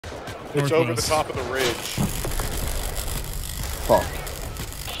It's over the top of the ridge. Fuck.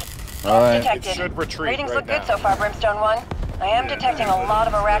 Alright. It should retreat. Ratings right look now. good so far, Brimstone 1. I am detecting a lot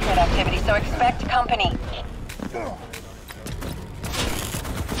of arachnid activity, so expect company.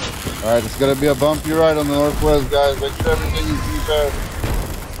 Alright, it's gonna be a bumpy ride on the northwest, guys. Make sure everything is repaired.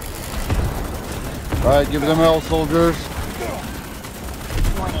 Alright, give them hell, soldiers.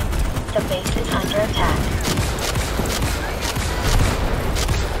 Warning. The base is under attack.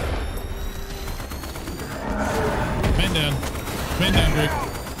 Man down. Man down, Drake.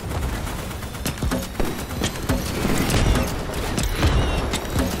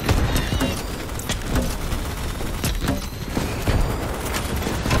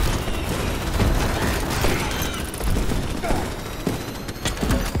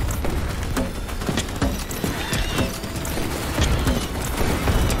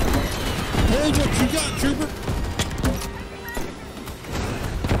 Hold what you got, trooper.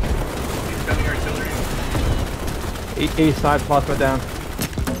 East side, plasma down.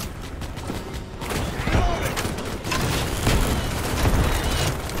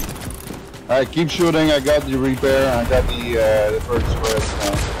 Alright, keep shooting. I got the repair. I got the first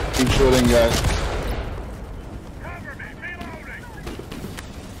spread. Keep shooting, guys. Cover me,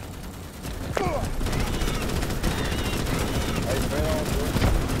 reloading.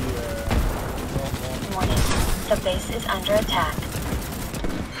 Warning. The base is under attack.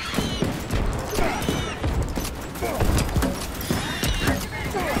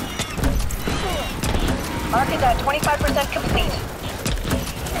 Arc is at 25% complete.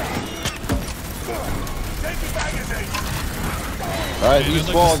 Alright,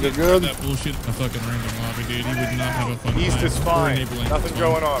 east wall, you're good. That bullshit in a fucking random lobby, dude. He would not have a fun East time. is We're fine. enabling Nothing fun.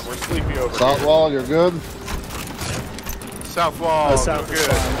 going on. We're sleepy over South here. wall, you're good. South wall, south doing is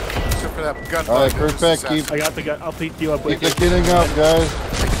good. fine. Except for that gun. Alright, perfect. Keep I got the gun. I'll pick you up with the killing up, guys.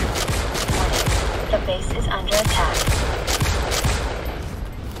 The base is under attack.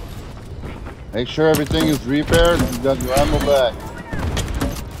 Make sure everything is repaired. You got your ammo back.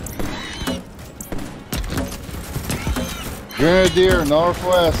 Grenadier,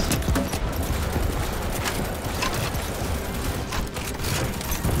 northwest.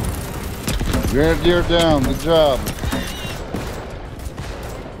 Grenadier down, good job.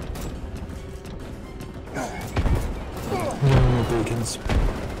 Beacons.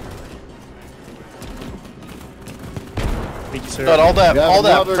 Thank you, sir. Got all that You have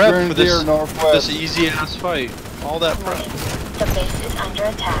another prep for Grenadier this northwest. easy ass fight. All that prep. Warning. The base is under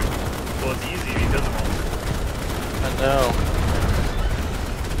attack. Well, it's easy. He doesn't want I know.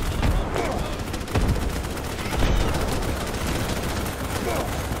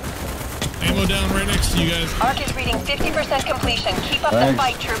 Ammo down right next to you guys. Arc is reading 50% completion. Keep up the Thanks.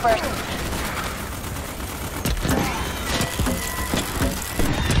 fight, troopers.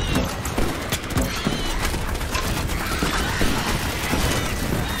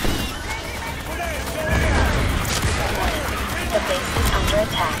 The base is under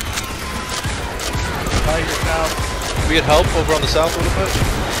attack. Tiger south. We get help over on the south a little bit?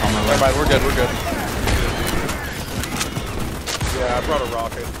 Never mind, we're good, we're good. Yeah, I brought a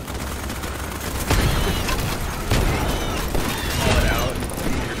rocket. Call it out.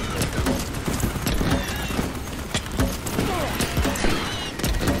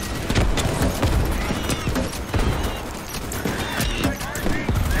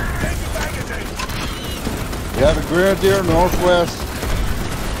 You have a Grenadier northwest.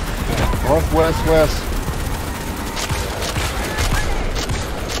 Northwest west.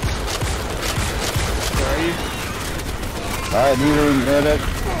 Where are you? Alright, meter in medic.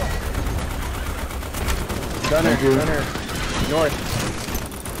 Gunner, Thank you. gunner. North.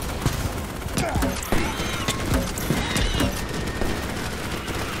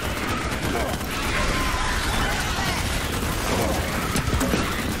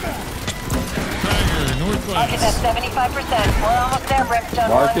 Tiger, Arc is at northwest. 75%. We're almost there, Brimstone 1.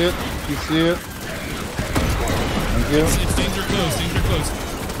 Mark it. You see it. Thank you. It's danger close, danger close.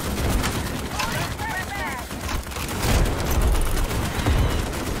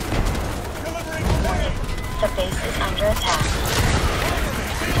 The base is under attack.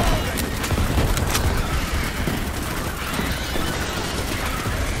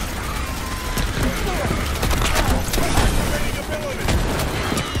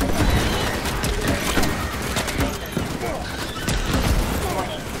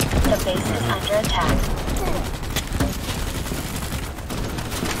 Warning. The base is under attack.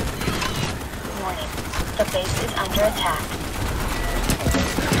 Warning. The base is under attack.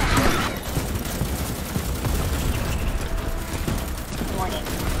 Warning.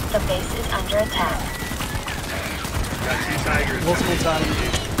 The base is under attack. Got two Tigers. Multiple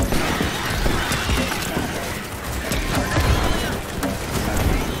times.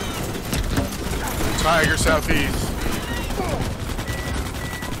 Tiger southeast.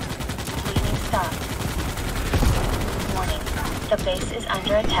 Bleeding stop. Warning. The base is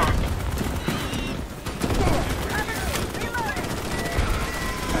under attack.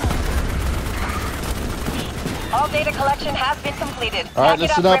 All data collection has been completed. Alright, Pack it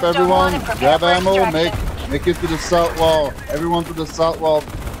listen up Brimstone One, everyone. and prepare Grab for ammo, extraction. make it to the south wall. Everyone to the south wall.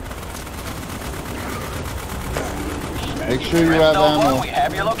 Make sure you have Brimstone 1, ammo. we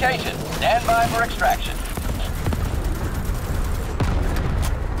have your location. Stand by for extraction.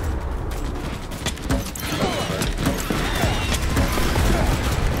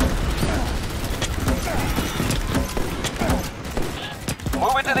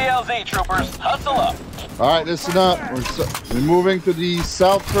 Move it to the LZ, troopers. Hustle up. Alright, listen up. We're moving to the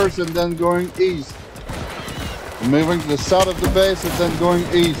south first and then going east. We're moving to the south of the base and then going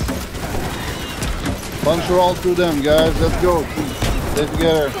east. Puncture all through them, guys. Let's go. Stay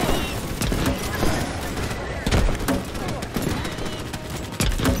together.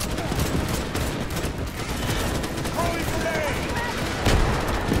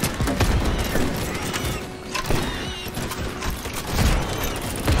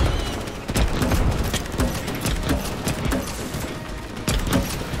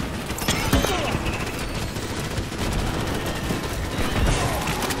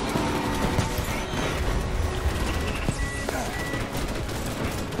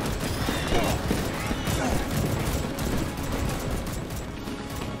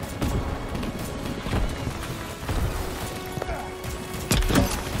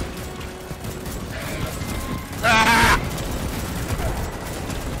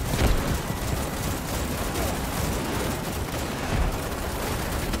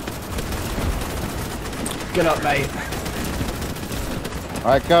 Get up, mate.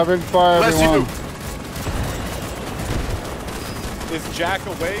 Alright, covering fire, Bless you. everyone. Is Jack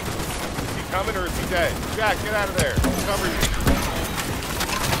awake? Is he coming or is he dead? Jack, get out of there. Cover you.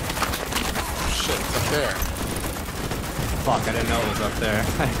 Shit, it's up there. Fuck, I didn't know it was up there.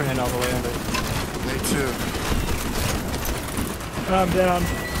 I ran all the way under. Me too. I'm down.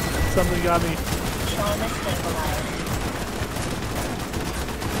 Something got me. Trauma stabilized.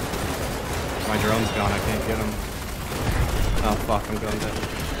 My drone's gone, I can't get him. Oh fuck, I'm going dead.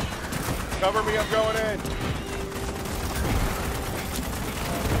 Cover me, I'm going in.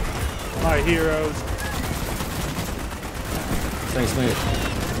 My heroes. Thanks, mate.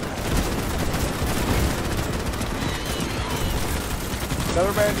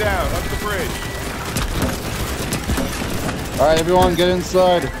 Another man down, up the bridge. Alright, everyone, get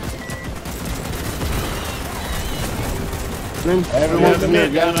inside. Everyone's here,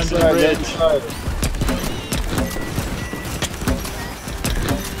 get inside, get inside.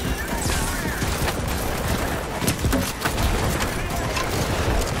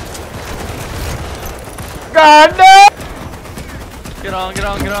 God no! Get on, get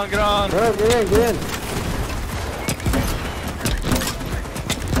on, get on, get on. Get in, get in.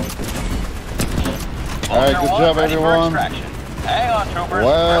 Alright, good job, Ready for everyone. extraction. Hang on, troopers.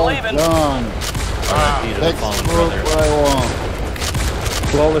 Well We're leaving. done. That's what I want.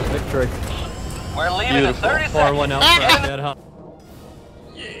 Flawless victory. We're leaving in 30 Pour seconds. one out for our dead hunt.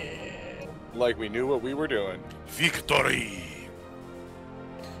 Like we knew what we were doing. Victory!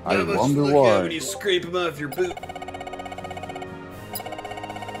 I wonder why. When you scrape them off your boot.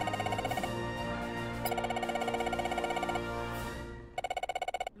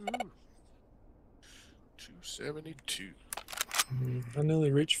 $272. I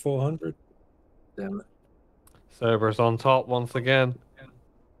nearly reached 400. Damn it. Cerberus on top once again.